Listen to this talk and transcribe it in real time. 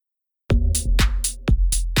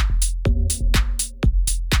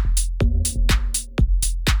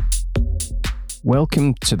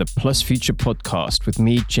Welcome to the Plus Future podcast with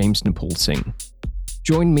me, James Nepal-Singh.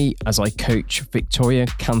 Join me as I coach Victoria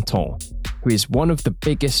Cantons, who is one of the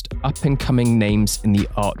biggest up-and-coming names in the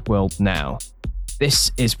art world now.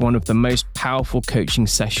 This is one of the most powerful coaching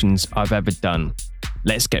sessions I've ever done.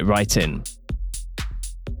 Let's get right in.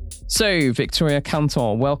 So, Victoria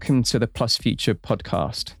Cantons, welcome to the Plus Future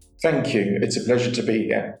podcast. Thank you. It's a pleasure to be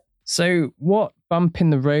here. So, what bump in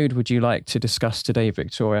the road would you like to discuss today,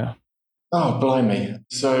 Victoria? Oh, blimey.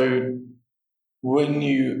 So when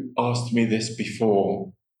you asked me this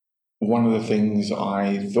before, one of the things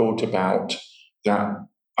I thought about that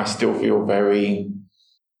I still feel very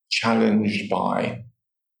challenged by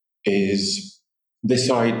is this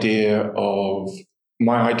idea of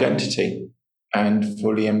my identity and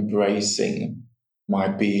fully embracing my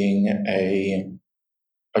being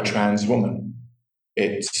a trans woman.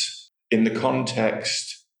 It's in the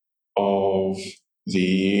context of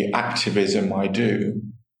the activism I do.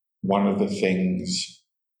 One of the things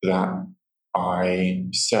that I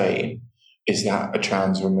say is that a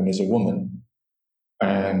trans woman is a woman.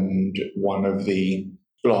 And one of the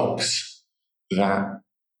blocks that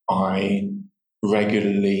I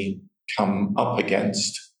regularly come up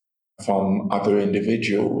against from other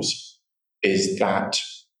individuals is that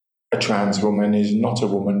a trans woman is not a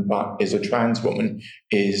woman, but is a trans woman,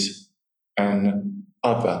 is an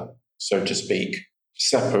other, so to speak,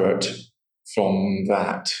 separate from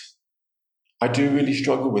that. I do really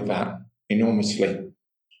struggle with that enormously.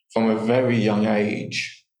 From a very young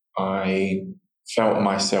age, I felt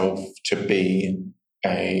myself to be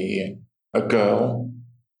a girl,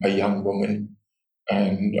 a young woman,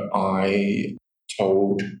 and I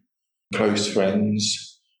told close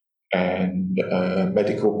friends and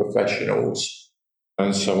medical professionals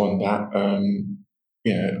and so on that,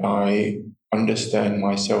 I understand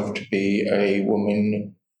myself to be a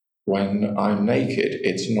woman when I'm naked.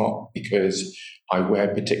 It's not because I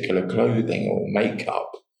wear particular clothing or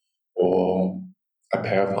makeup or a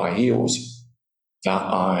pair of high heels that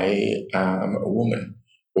I am a woman,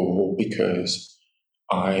 or because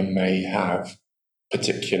I may have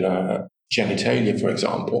particular genitalia, for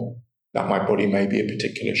example, that my body may be a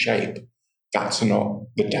particular shape. That's not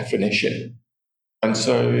the definition. And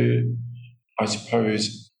so I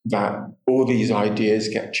suppose that all these ideas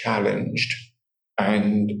get challenged,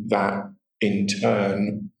 and that in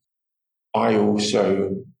turn, I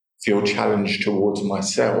also feel challenged towards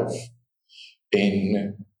myself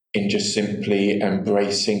in just simply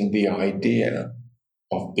embracing the idea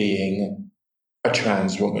of being a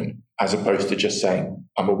trans woman, as opposed to just saying,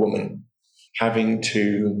 I'm a woman. Having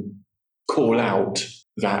to call out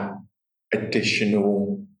that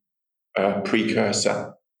additional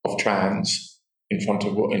precursor of trans in front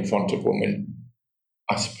of women,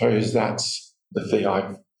 I suppose that's the thing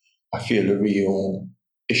I feel a real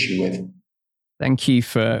issue with. Thank you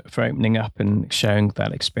for opening up and sharing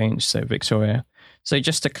that experience, so Victoria. So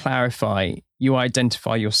just to clarify, you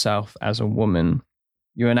identify yourself as a woman.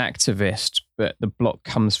 You're an activist, but the block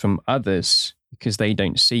comes from others because they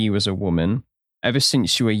don't see you as a woman. Ever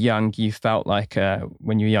since you were young, you felt like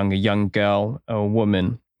when you were young, a young girl or a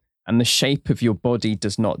woman. And the shape of your body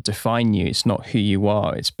does not define you. It's not who you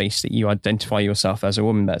are. It's basically you identify yourself as a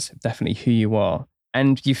woman. That's definitely who you are.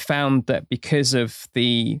 And you found that because of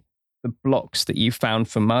the blocks that you found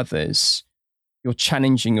from others, you're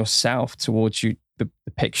challenging yourself towards the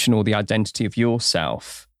depiction or the identity of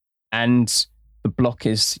yourself. And the block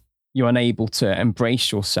is you're unable to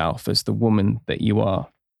embrace yourself as the woman that you are.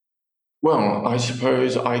 Well, I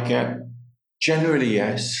suppose I get generally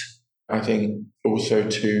yes. I think also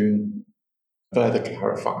to further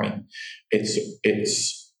clarify,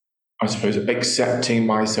 it's I suppose accepting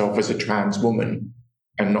myself as a trans woman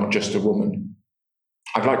and not just a woman.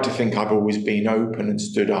 I'd like to think I've always been open and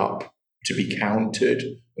stood up to be countered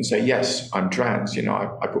and say, yes, I'm trans.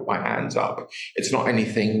 I put my hands up. It's not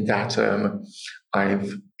anything that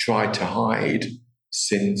I've tried to hide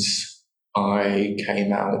since I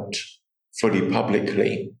came out fully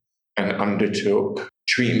publicly and undertook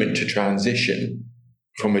treatment to transition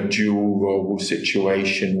from a dual role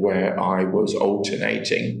situation where I was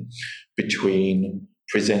alternating between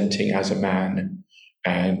presenting as a man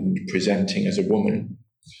and presenting as a woman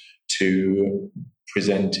to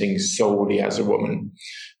presenting solely as a woman.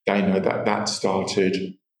 I know that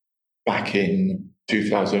started back in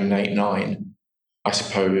 2008-9. I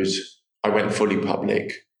suppose I went fully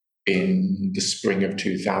public in the spring of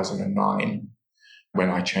 2009 when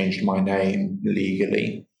I changed my name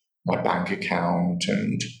legally, my bank account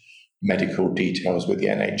and medical details with the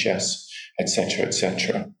NHS,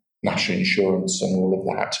 etc., national insurance and all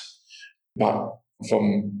of that. But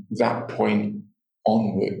from that point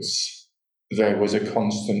onwards, there was a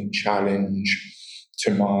constant challenge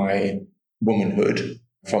to my womanhood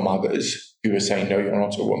from others who were saying, no, you're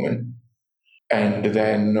not a woman. And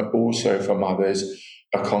then also from others,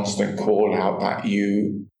 a constant call out that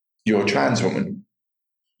you're a trans woman.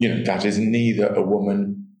 That is neither a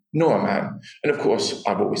woman nor a man. And of course,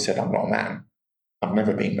 I've always said I'm not a man. I've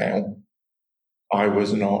never been male. I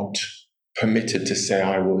was not permitted to say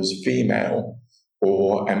I was female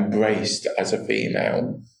or embraced as a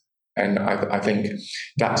female. And I think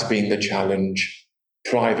that's been the challenge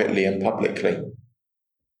privately and publicly.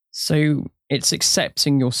 So it's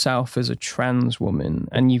accepting yourself as a trans woman,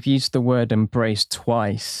 and you've used the word embrace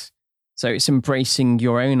twice. So it's embracing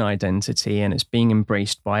your own identity and it's being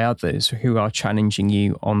embraced by others who are challenging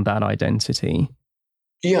you on that identity.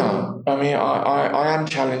 Yeah, I mean, I am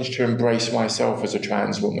challenged to embrace myself as a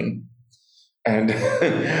trans woman. And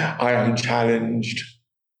I am challenged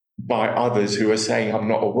by others who are saying I'm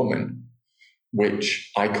not a woman,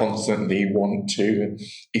 which I constantly want to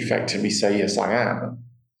effectively say, yes, I am.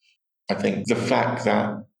 I think the fact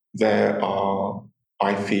that there are,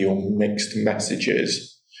 I feel, mixed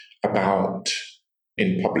messages about,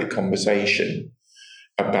 in public conversation,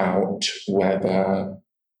 about whether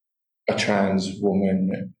a trans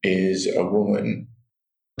woman is a woman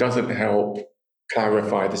doesn't help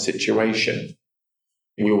clarify the situation.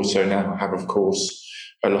 We also now have, of course,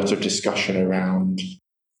 a lot of discussion around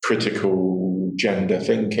critical gender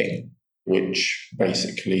thinking, which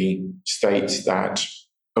basically states that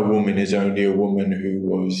a woman is only a woman who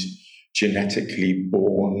was genetically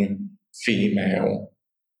born female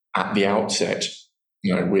at the outset,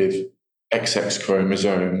 with XX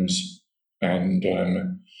chromosomes and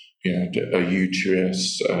a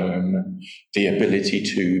uterus, the ability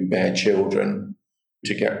to bear children,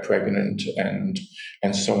 to get pregnant,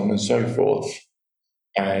 and so on and so forth.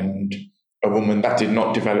 And a woman that did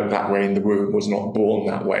not develop that way in the womb, was not born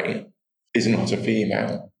that way, is not a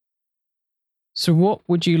female. So what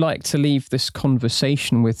would you like to leave this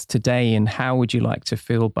conversation with today, and how would you like to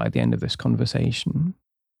feel by the end of this conversation?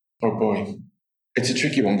 Oh boy, it's a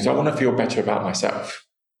tricky one because I want to feel better about myself.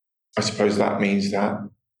 I suppose that means that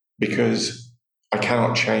because I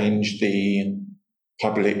cannot change the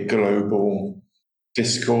public global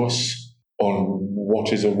discourse on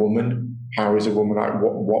what is a woman, how is a woman,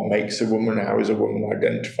 what makes a woman, how is a woman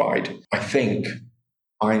identified. I think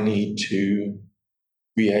I need to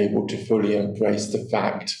be able to fully embrace the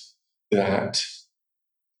fact that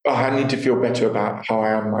I need to feel better about how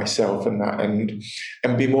I am myself, and that,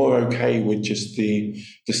 and be more okay with just the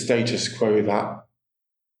status quo that,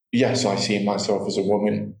 yes, I see myself as a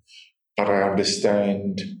woman, but I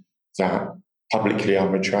understand that publicly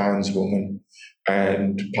I'm a trans woman,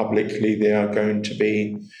 and publicly there are going to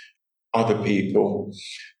be other people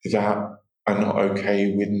that are not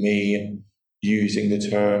okay with me using the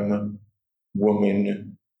term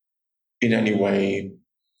woman in any way,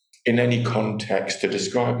 in any context, to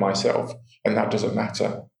describe myself, and that doesn't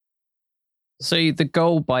matter. So the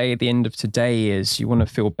goal by the end of today is you want to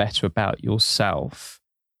feel better about yourself.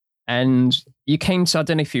 And you came to, I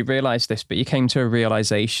don't know if you realize this, but you came to a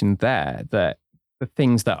realization there that the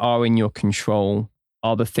things that are in your control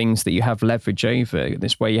are the things that you have leverage over.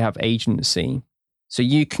 This where you have agency. So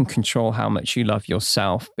you can control how much you love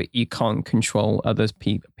yourself, but you can't control others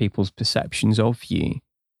people's perceptions of you.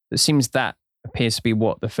 It seems that appears to be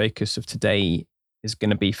what the focus of today is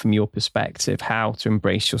going to be from your perspective, how to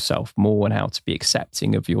embrace yourself more and how to be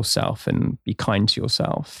accepting of yourself and be kind to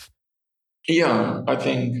yourself. Yeah, I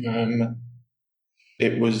think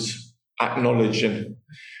it was acknowledged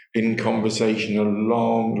in conversation a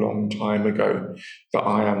long, long time ago that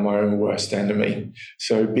I am my own worst enemy.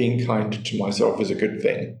 So being kind to myself is a good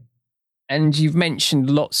thing. And you've mentioned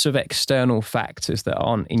lots of external factors that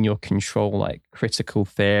aren't in your control, like critical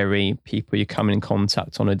theory, people you come in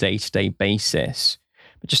contact on a day-to-day basis.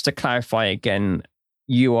 But just to clarify again,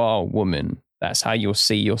 you are a woman. That's how you'll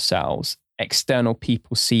see yourselves. External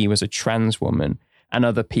people see you as a trans woman, and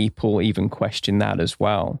other people even question that as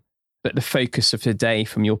well. But the focus of today,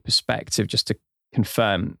 from your perspective, just to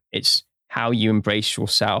confirm, it's how you embrace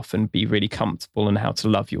yourself and be really comfortable and how to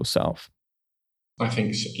love yourself. I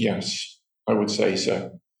think, so, yes, I would say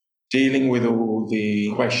so. Dealing with all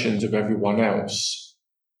the questions of everyone else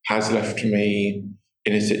has left me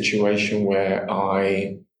in a situation where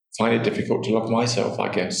I find it difficult to love myself, I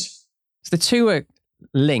guess. So the two are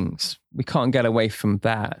linked. We can't get away from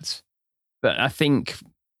that. But I think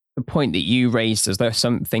the point that you raised is there are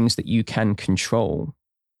some things that you can control.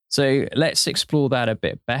 So let's explore that a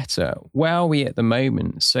bit better. Where are we at the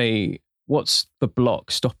moment? So what's the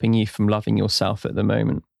block stopping you from loving yourself at the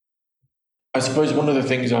moment? I suppose one of the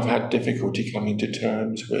things I've had difficulty coming to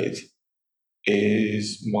terms with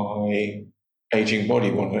is my aging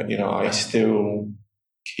body. I still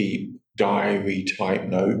keep diary type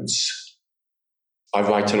notes. I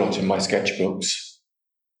write a lot in my sketchbooks.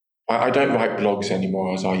 I don't write blogs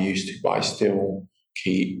anymore as I used to, but I still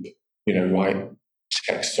keep, write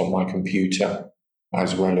text on my computer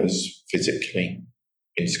as well as physically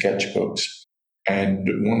in sketchbooks. And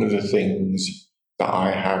one of the things that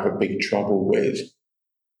I have a big trouble with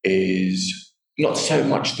is not so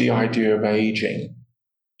much the idea of aging,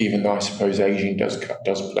 even though I suppose aging does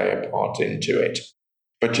play a part into it,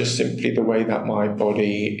 but just simply the way that my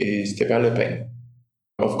body is developing.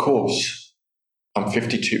 Of course, I'm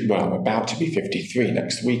 52, well, I'm about to be 53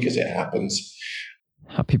 next week as it happens.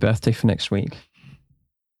 Happy birthday for next week.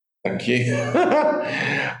 Thank you.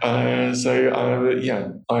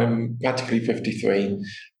 I'm practically 53.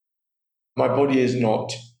 My body is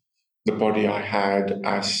not the body I had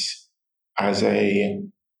as a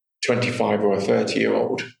 25 or a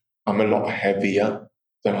 30-year-old. I'm a lot heavier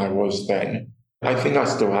than I was then. I think I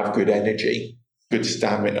still have good energy, good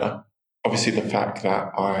stamina. Obviously, the fact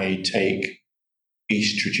that I take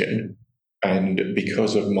estrogen, and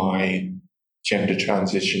because of my gender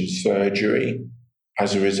transition surgery,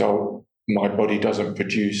 as a result, my body doesn't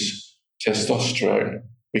produce testosterone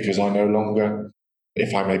because I no longer,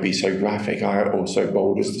 if I may be so graphic or so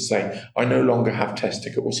bold as to say, I no longer have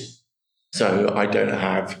testicles. So I don't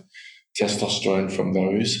have testosterone from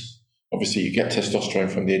those. Obviously, you get testosterone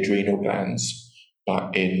from the adrenal glands,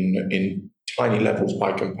 but in tiny levels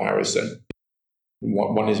by comparison.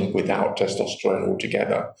 One isn't without testosterone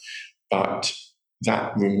altogether, but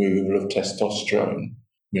that removal of testosterone,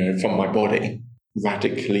 from my body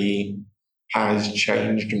radically has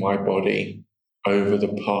changed my body over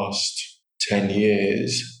the past 10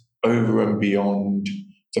 years, over and beyond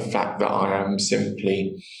the fact that I am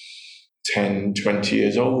simply 10, 20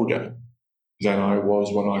 years older than I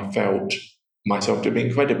was when I felt myself to be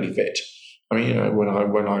incredibly fit. I mean, when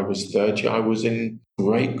I was 30, I was in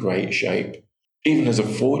great shape. Even as a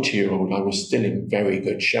 40-year-old, I was still in very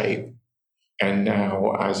good shape. And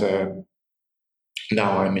now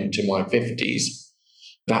I'm into my 50s,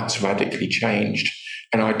 that's radically changed.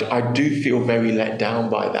 And I do feel very let down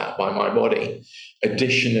by that, by my body.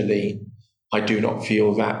 Additionally, I do not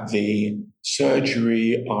feel that the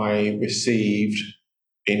surgery I received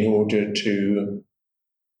in order to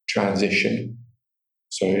transition,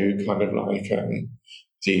 so kind of like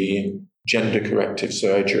the gender corrective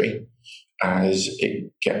surgery, as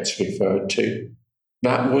it gets referred to,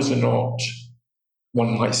 that was not,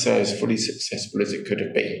 one might say, as fully successful as it could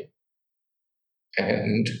have been.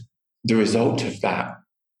 And the result of that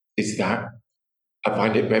is that I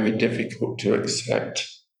find it very difficult to accept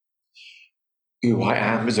who I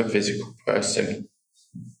am as a physical person.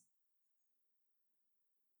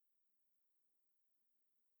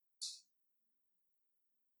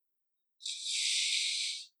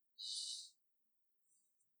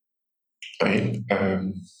 I,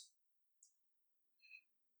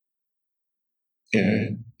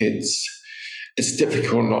 it's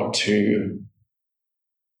difficult not to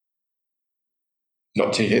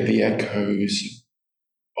hear the echoes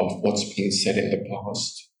of what's been said in the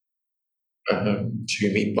past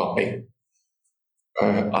to me by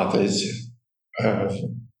others, uh,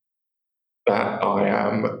 that I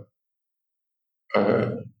am uh,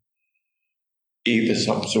 either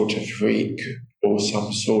some sort of freak or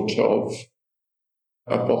some sort of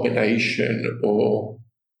abomination or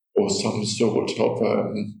some sort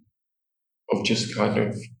of just kind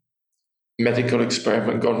of medical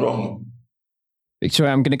experiment gone wrong.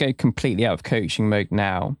 Victoria, I'm going to go completely out of coaching mode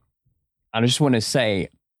now. And I just want to say,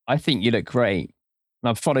 I think you look great.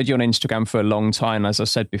 I've followed you on Instagram for a long time. As I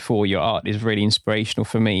said before, your art is really inspirational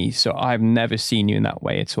for me. So I've never seen you in that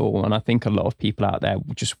way at all. And I think a lot of people out there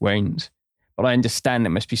just won't. But I understand it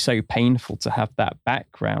must be so painful to have that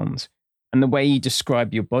background. And the way you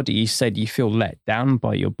describe your body, you said you feel let down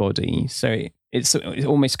by your body. So it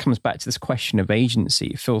almost comes back to this question of agency.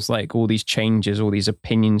 It feels like all these changes, all these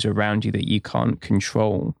opinions around you that you can't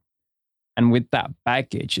control. And with that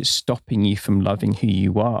baggage, it's stopping you from loving who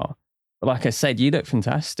you are. But like I said, you look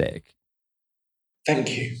fantastic.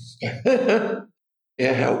 Thank you.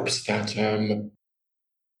 It helps that,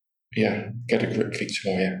 get a grip,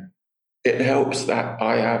 Victoria. It helps that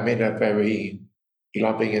I am in a very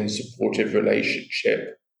loving and supportive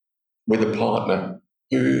relationship with a partner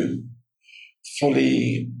who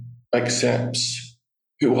fully accepts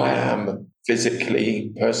who I am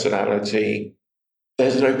physically, personality.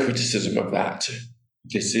 There's no criticism of that.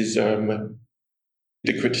 This is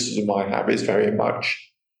the criticism I have is very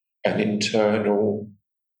much an internal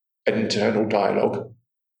dialogue.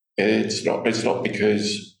 It's not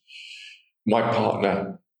because my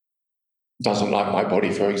partner doesn't like my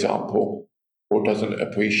body, for example, or doesn't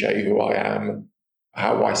appreciate who I am,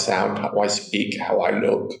 how I sound, how I speak, how I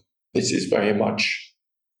look. This is very much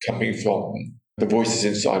coming from the voices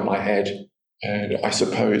inside my head, and I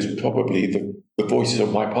suppose probably the voices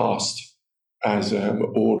of my past. As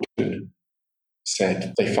Auden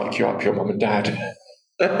said, they fuck you up, your mum and dad.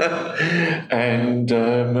 And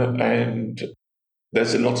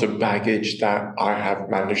there's a lot of baggage that I have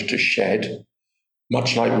managed to shed,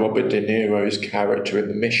 much like Robert De Niro's character in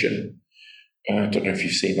The Mission. I don't know if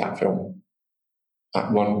you've seen that film.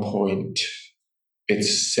 At one point,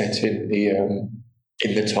 it's set in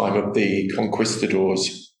the time of the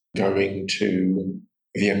conquistadors going to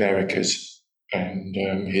the Americas, and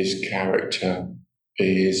his character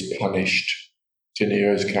is punished. De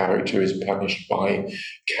Niro's character is punished by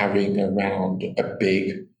carrying around a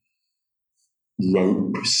big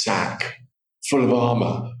rope sack full of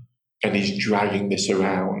armor, and he's dragging this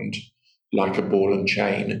around like a ball and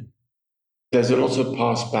chain. There's a lot of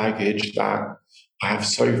past baggage that I have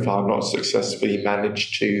so far not successfully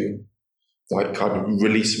managed to kind of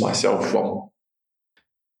release myself from.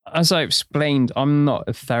 As I explained, I'm not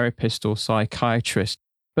a therapist or psychiatrist,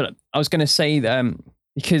 but I was going to say that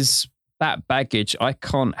because that baggage, I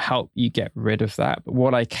can't help you get rid of that. But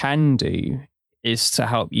what I can do is to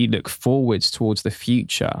help you look forwards towards the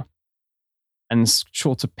future and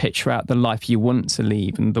sort of picture out the life you want to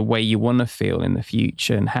lead and the way you want to feel in the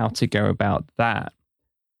future and how to go about that.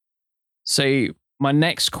 So my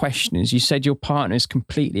next question is, you said your partner is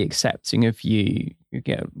completely accepting of you. You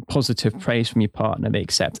get positive praise from your partner. They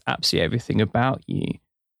accept absolutely everything about you.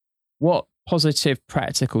 What positive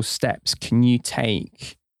practical steps can you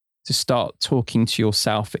take to start talking to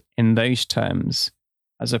yourself in those terms,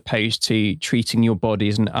 as opposed to treating your body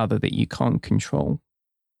as an other that you can't control?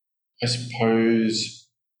 I suppose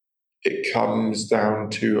it comes down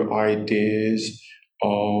to ideas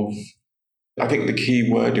of, I think the key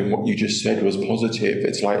word in what you just said was positive.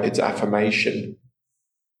 It's affirmation.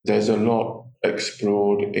 There's a lot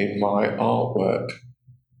explored in my artwork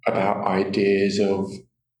about ideas of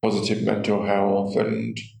positive mental health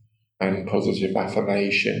and positive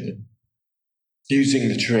affirmation. Using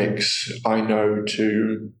the tricks I know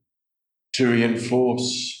to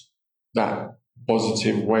reinforce that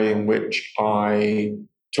positive way in which I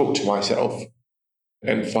talk to myself,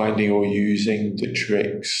 and finding or using the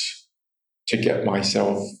tricks to get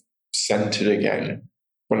myself centered again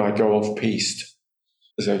when I go off piste,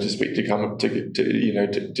 so to speak, to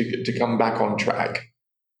come back on track.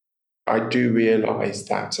 I do realize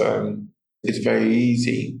that it's very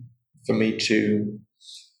easy for me to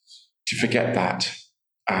forget that,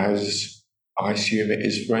 as I assume it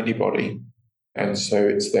is for anybody. And so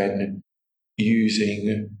it's then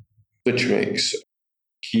using the tricks,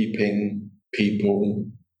 keeping people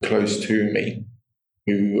close to me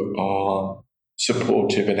who are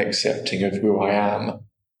supportive and accepting of who I am,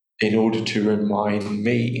 in order to remind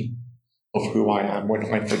me of who I am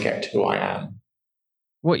when I forget who I am.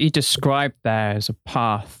 What you described there is a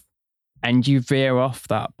path, and you veer off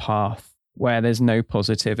that path where there's no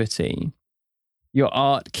positivity. Your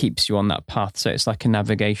art keeps you on that path, so it's like a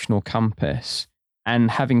navigational compass.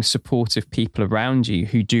 And having supportive people around you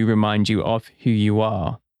who do remind you of who you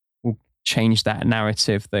are will change that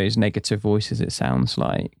narrative, those negative voices, it sounds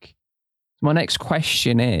like. My next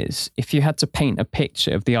question is, if you had to paint a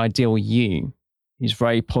picture of the ideal you, who's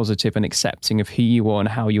very positive and accepting of who you are and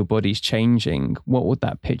how your body's changing, what would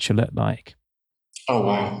that picture look like? Oh,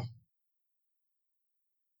 wow.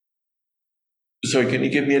 So can you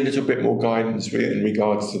give me a little bit more guidance in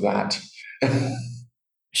regards to that?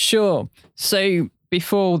 Sure. So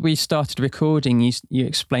before we started recording, you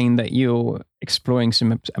explained that you're exploring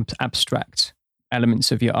some abstract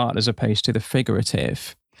elements of your art as opposed to the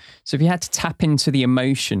figurative. So if you had to tap into the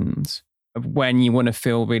emotions of when you want to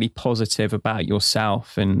feel really positive about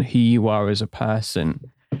yourself and who you are as a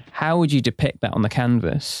person, how would you depict that on the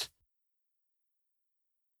canvas?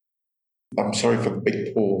 I'm sorry for the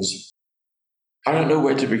big pause. I don't know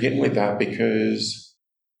where to begin with that, because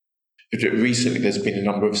recently there's been a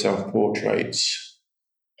number of self-portraits,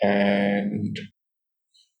 and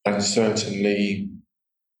certainly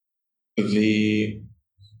the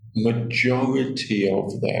majority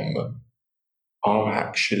of them are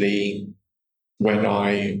actually, when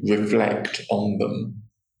I reflect on them,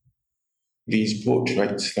 these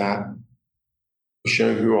portraits that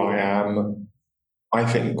show who I am, I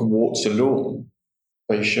think, warts and all.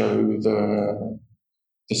 They show the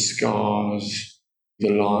scars, the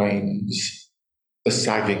lines, the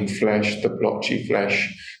sagging flesh, the blotchy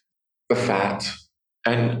flesh, the fat.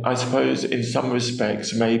 And I suppose in some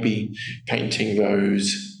respects, maybe painting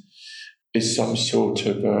those is some sort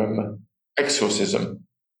of exorcism.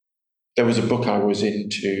 There was a book I was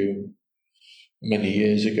into many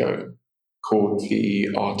years ago called The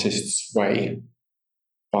Artist's Way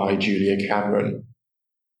by Julia Cameron.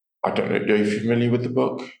 I don't know, are you familiar with the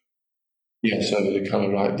book? Yeah, so they're kind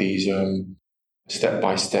of like these step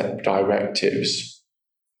by step directives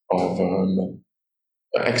of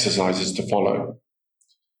exercises to follow.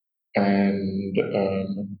 And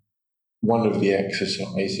one of the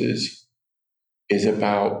exercises is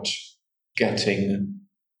about getting,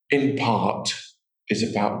 in part, is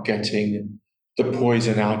about getting the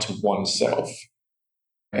poison out of oneself.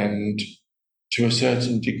 And to a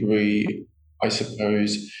certain degree, I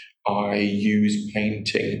suppose I use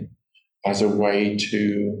painting as a way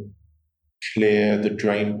to clear the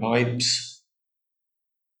drain pipes.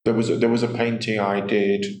 There was a painting I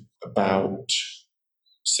did about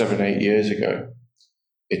 7, 8 years ago.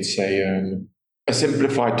 It's a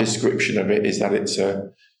simplified description of it is that it's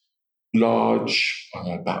a large, I don't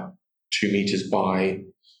know, about 2 meters by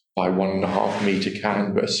 1.5 meter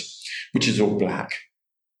canvas, which is all black.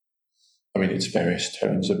 I mean, it's various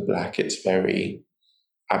tones of black. It's very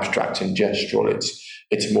abstract and gestural.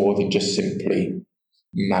 It's more than just simply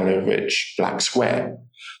Malevich black square.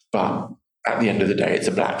 But at the end of the day, it's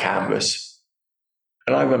a black canvas.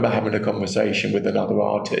 And I remember having a conversation with another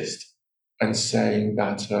artist and saying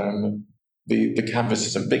that the canvas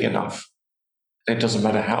isn't big enough. It doesn't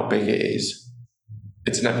matter how big it is,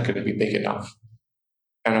 it's never going to be big enough.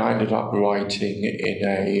 And I ended up writing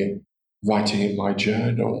in my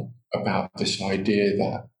journal about this idea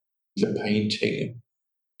that the painting,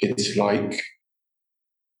 it's like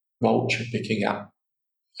vulture picking at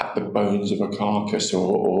the bones of a carcass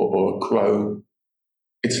or a crow.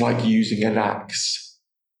 It's like using an axe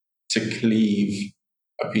to cleave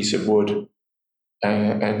a piece of wood.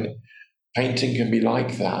 And painting can be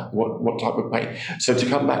like that. What type of paint? So to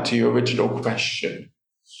come back to your original question,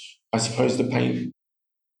 I suppose the paint,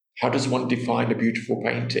 how does one define a beautiful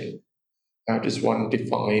painting? How does one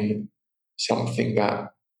define something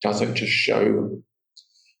that doesn't just show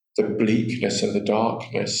the bleakness and the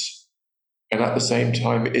darkness? And at the same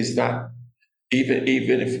time, is that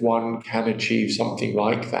even if one can achieve something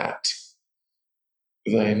like that,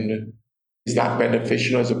 then is that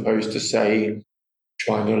beneficial as opposed to, say,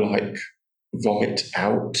 trying to like vomit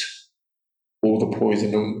out all the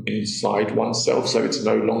poison inside oneself so it's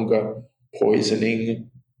no longer poisoning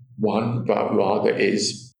one, but rather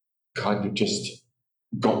is kind of just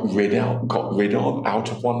got rid of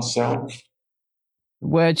out of oneself? The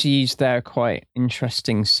words you use there are quite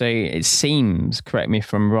interesting. So it seems, correct me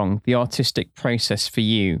if I'm wrong, the artistic process for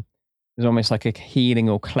you is almost like a healing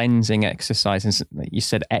or cleansing exercise. And you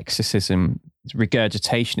said exorcism, it's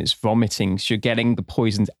regurgitation, it's vomiting. So you're getting the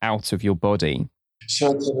poisons out of your body.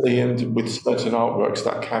 Certainly, and with certain artworks,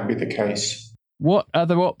 that can be the case. What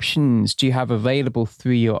other options do you have available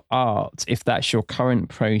through your art, if that's your current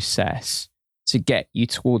process, to get you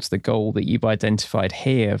towards the goal that you've identified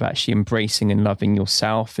here of actually embracing and loving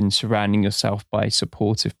yourself and surrounding yourself by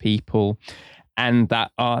supportive people, and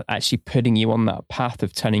that are actually putting you on that path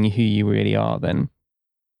of telling you who you really are then?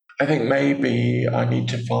 I think maybe I need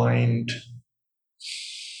to find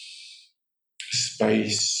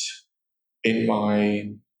space in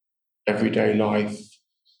my everyday life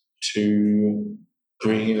to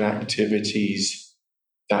bring in activities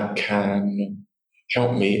that can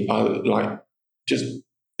help me. Like just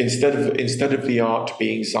instead of the art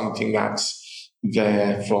being something that's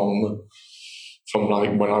there from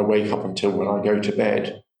like when I wake up until when I go to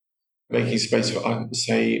bed, making space for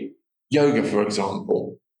say yoga, for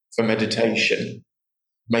example, for meditation,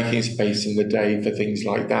 making space in the day for things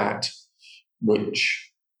like that,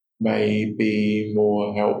 which may be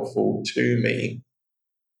more helpful to me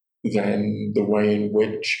than the way in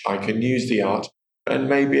which I can use the art. And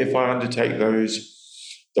maybe if I undertake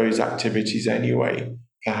those activities anyway,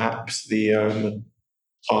 perhaps the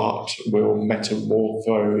art will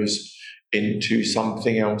metamorphose into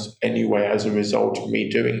something else anyway as a result of me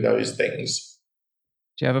doing those things.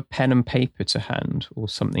 Do you have a pen and paper to hand or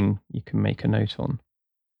something you can make a note on?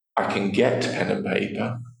 I can get pen and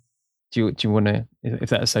paper. Do you want to, if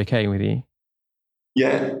that's okay with you?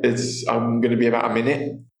 Yeah, I'm going to be about a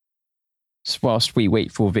minute. So whilst we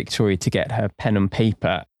wait for Victoria to get her pen and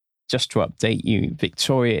paper, just to update you,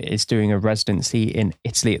 Victoria is doing a residency in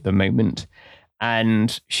Italy at the moment,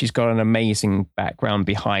 and she's got an amazing background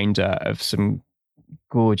behind her of some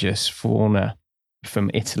gorgeous fauna from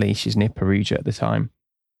Italy. She's near Perugia at the time.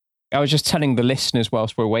 I was just telling the listeners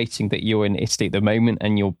whilst we're waiting that you're in Italy at the moment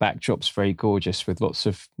and your backdrop's very gorgeous with lots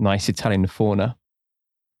of nice Italian fauna.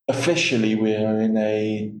 Officially, we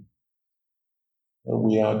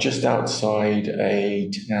are just outside a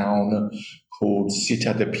town called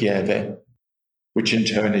Città di Pieve, which in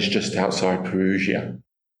turn is just outside Perugia.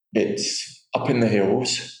 It's up in the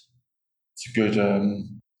hills. It's a good, I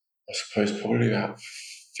suppose, probably about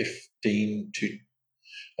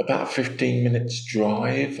 15 minutes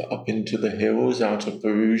drive up into the hills out of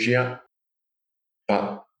Perugia.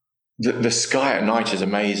 But the sky at night is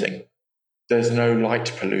amazing. There's no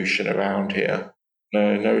light pollution around here.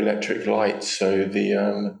 No electric lights. So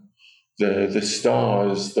the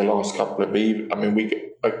stars the last couple of I mean,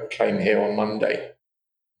 I came here on Monday.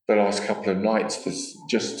 The last couple of nights, there's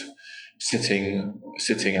just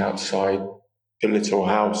sitting outside the little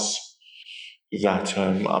house that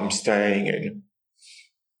I'm staying in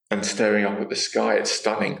and staring up at the sky. It's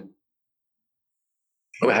stunning.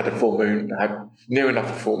 We had a full moon, had near enough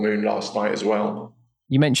a full moon last night as well.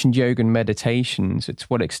 You mentioned yoga and meditations. To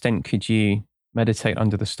what extent could you meditate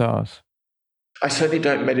under the stars? I certainly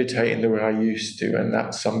don't meditate in the way I used to, and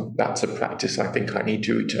that's a practice I think I need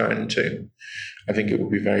to return to. I think it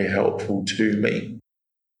would be very helpful to me.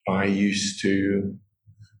 I used to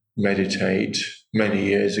meditate many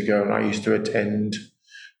years ago, and I used to attend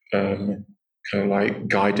kind of like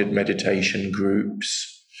guided meditation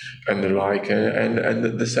groups and the like, and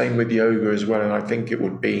the same with yoga as well. And I think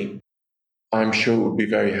I'm sure it would be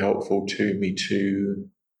very helpful to me to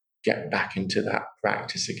get back into that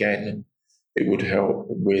practice again. It would help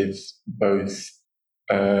with both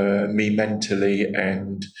me mentally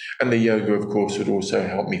and the yoga, of course, would also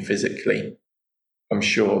help me physically. I'm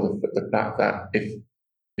sure the fact that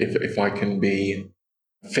if I can be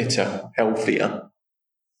fitter, healthier,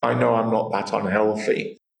 I know I'm not that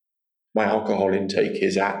unhealthy. My alcohol intake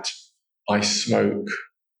I smoke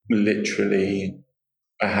literally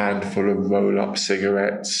a handful of roll-up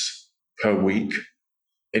cigarettes per week.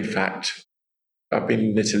 In fact, I've been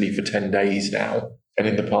in Italy for 10 days now, and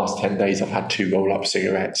in the past 10 days, I've had 2 roll-up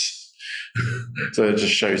cigarettes. So it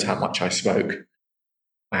just shows how much I smoke.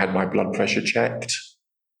 I had my blood pressure checked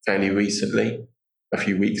fairly recently, a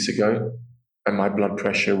few weeks ago, and my blood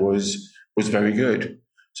pressure was very good.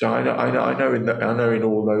 So I know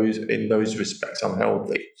in those respects I'm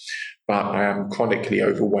healthy, but I am chronically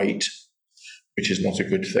overweight, which is not a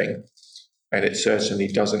good thing, and it certainly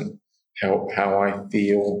doesn't help how I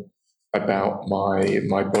feel about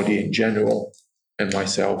my body in general and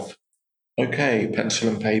myself. Okay, pencil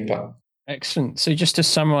and paper. Excellent. So just to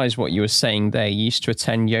summarize what you were saying there, you used to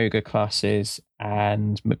attend yoga classes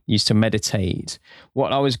and used to meditate.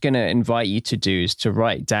 What I was going to invite you to do is to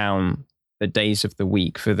write down the days of the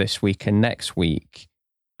week for this week and next week,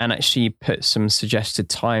 and actually put some suggested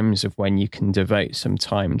times of when you can devote some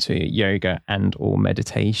time to yoga and or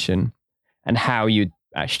meditation, and how you'd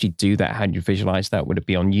actually do that. How do you visualize that? Would it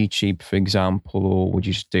be on YouTube, for example, or would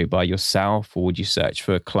you just do it by yourself, or would you search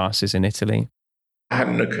for classes in Italy? It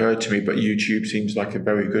hadn't occurred to me, but YouTube seems like a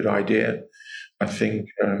very good idea. I think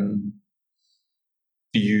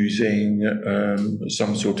using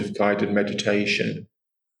some sort of guided meditation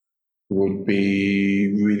would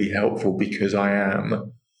be really helpful because I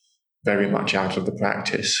am very much out of the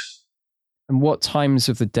practice. And what times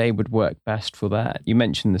of the day would work best for that? You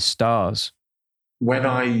mentioned the stars. When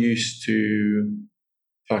I used to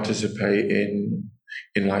participate in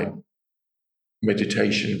like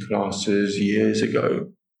meditation classes years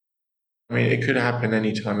ago, I mean, it could happen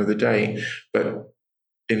any time of the day, but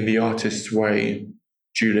in The Artist's Way,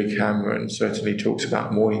 Julia Cameron certainly talks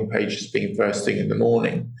about morning pages being first thing in the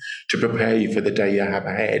morning to prepare you for the day you have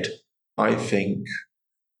ahead. I think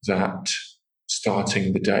that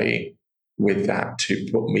starting the day with that to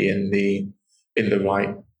put me in the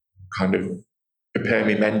right kind of prepare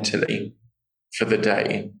me mentally for the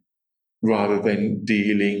day rather than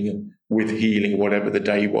dealing with healing whatever the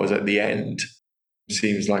day was at the end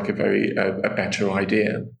seems like a better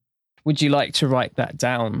idea. Would you like to write that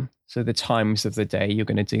down? So the times of the day you're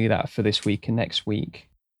going to do that for this week and next week.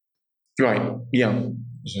 Right. Yeah.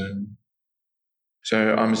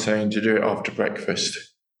 So I'm saying to do it after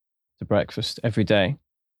breakfast. To breakfast every day.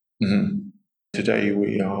 Mm-hmm. Today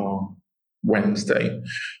we are Wednesday,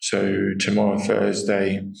 so tomorrow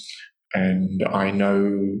Thursday, and I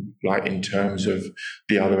know, like in terms of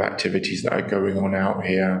the other activities that are going on out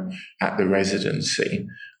here at the residency,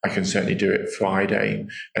 I can certainly do it Friday,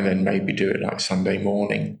 and then maybe do it like Sunday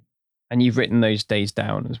morning. And you've written those days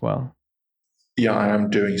down as well? Yeah, I am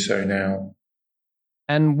doing so now.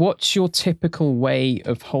 And what's your typical way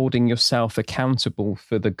of holding yourself accountable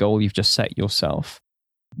for the goal you've just set yourself?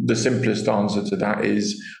 The simplest answer to that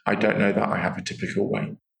is I don't know that I have a typical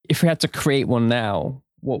way. If we had to create one now,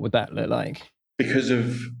 what would that look like? Because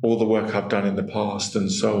of all the work I've done in the past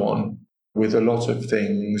and so on, with a lot of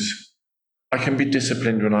things, I can be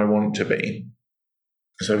disciplined when I want to be.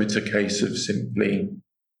 So it's a case of simply,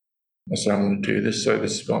 I say I'm going to do this, so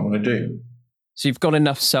this is what I'm going to do. So you've got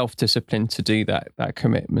enough self-discipline to do that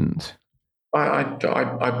commitment.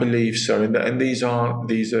 I believe so, and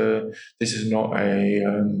this is not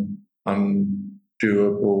a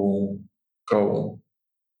undoable goal.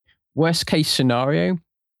 Worst case scenario,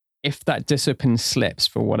 if that discipline slips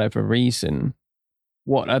for whatever reason,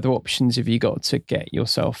 what other options have you got to get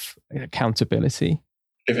yourself accountability?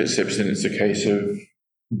 If it slips, then it's a case of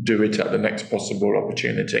do it at the next possible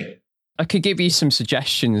opportunity. I could give you some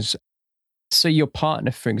suggestions. So your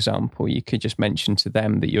partner, for example, you could just mention to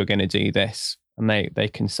them that you're going to do this, and they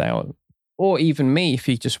can say, oh, or even me, if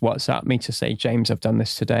you just WhatsApp me to say, James, I've done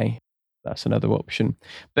this today. That's another option.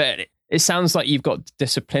 But it sounds like you've got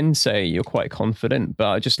discipline, so you're quite confident, but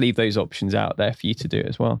I'll just leave those options out there for you to do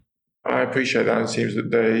as well. I appreciate that. It seems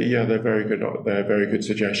that they're very good. They're very good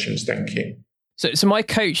suggestions. Thank you. So my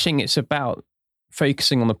coaching, it's about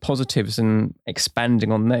focusing on the positives and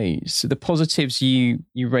expanding on those. So the positives you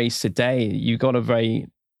raised today, you've got a very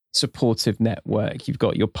supportive network. You've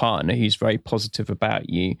got your partner who's very positive about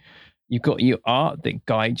you. You've got your art that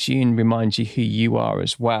guides you and reminds you who you are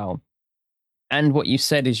as well. And what you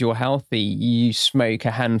said is you're healthy. You smoke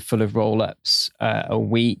a handful of roll-ups a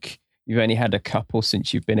week. You've only had a couple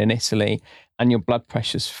since you've been in Italy, and your blood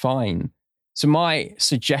pressure's fine. So my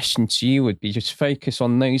suggestion to you would be just focus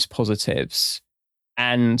on those positives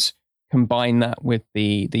and combine that with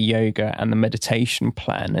the yoga and the meditation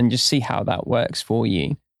plan and just see how that works for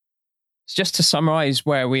you. Just to summarize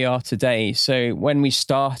where we are today. So when we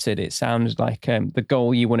started, it sounded like the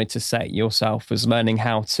goal you wanted to set yourself was learning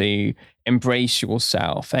how to embrace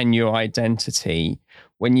yourself and your identity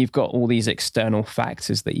when you've got all these external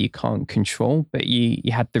factors that you can't control, but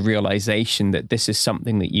you had the realization that this is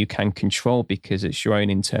something that you can control because it's your own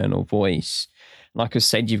internal voice. Like I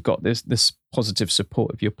said, you've got this positive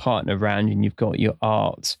support of your partner around you, and you've got your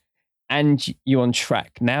art. And you're on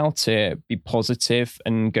track now to be positive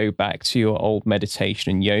and go back to your old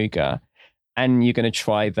meditation and yoga. And you're going to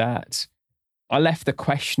try that. I left the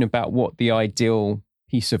question about what the ideal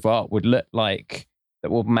piece of art would look like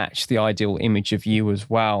that will match the ideal image of you as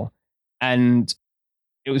well. And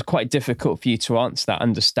it was quite difficult for you to answer that,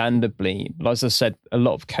 understandably. But as I said, a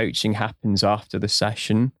lot of coaching happens after the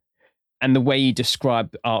session. And the way you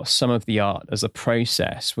described some of the art as a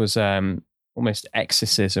process was almost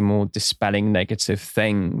exorcism or dispelling negative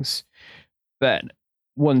things. But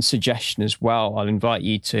one suggestion as well, I'll invite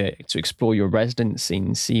you to explore your residency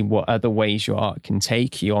and see what other ways your art can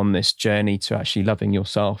take you on this journey to actually loving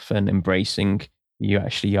yourself and embracing who you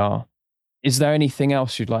actually are. Is there anything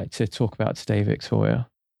else you'd like to talk about today, Victoria?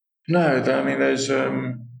 No, I mean,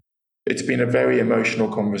 it's been a very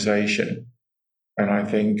emotional conversation. And I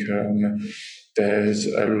think there's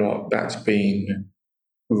a lot that's been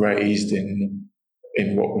raised in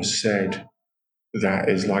what was said that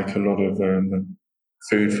is like a lot of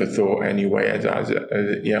food for thought anyway.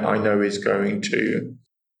 I know is going to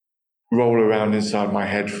roll around inside my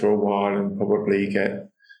head for a while and probably get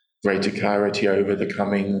greater clarity over the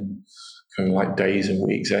coming kind of like days and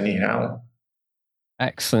weeks anyhow.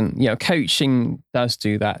 Excellent. Yeah, coaching does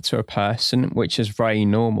do that to a person, which is very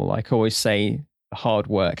normal. Like I always say, the hard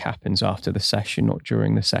work happens after the session, not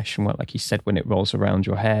during the session, like you said, when it rolls around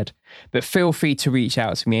your head. But feel free to reach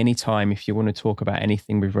out to me anytime if you want to talk about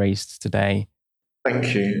anything we've raised today.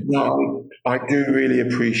 Thank you. No, I do really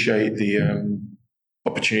appreciate the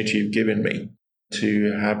opportunity you've given me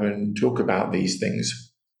to have and talk about these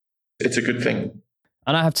things. It's a good thing.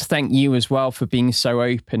 And I have to thank you as well for being so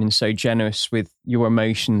open and so generous with your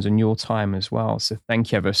emotions and your time as well. So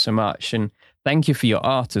thank you ever so much. And thank you for your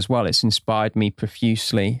art as well. It's inspired me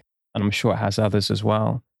profusely, and I'm sure it has others as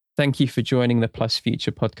well. Thank you for joining the Plus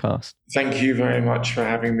Future podcast. Thank you very much for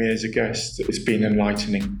having me as a guest. It's been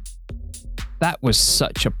enlightening. That was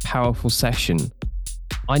such a powerful session.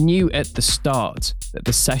 I knew at the start that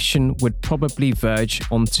the session would probably verge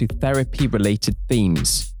onto therapy-related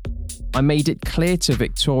themes. I made it clear to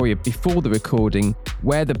Victoria before the recording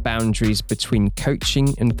where the boundaries between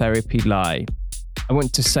coaching and therapy lie. I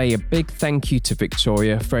want to say a big thank you to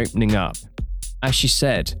Victoria for opening up. As she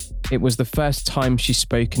said, it was the first time she's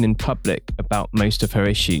spoken in public about most of her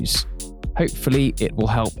issues. Hopefully, it will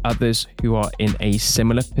help others who are in a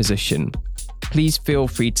similar position. Please feel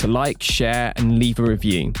free to like, share, and leave a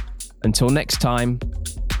review. Until next time,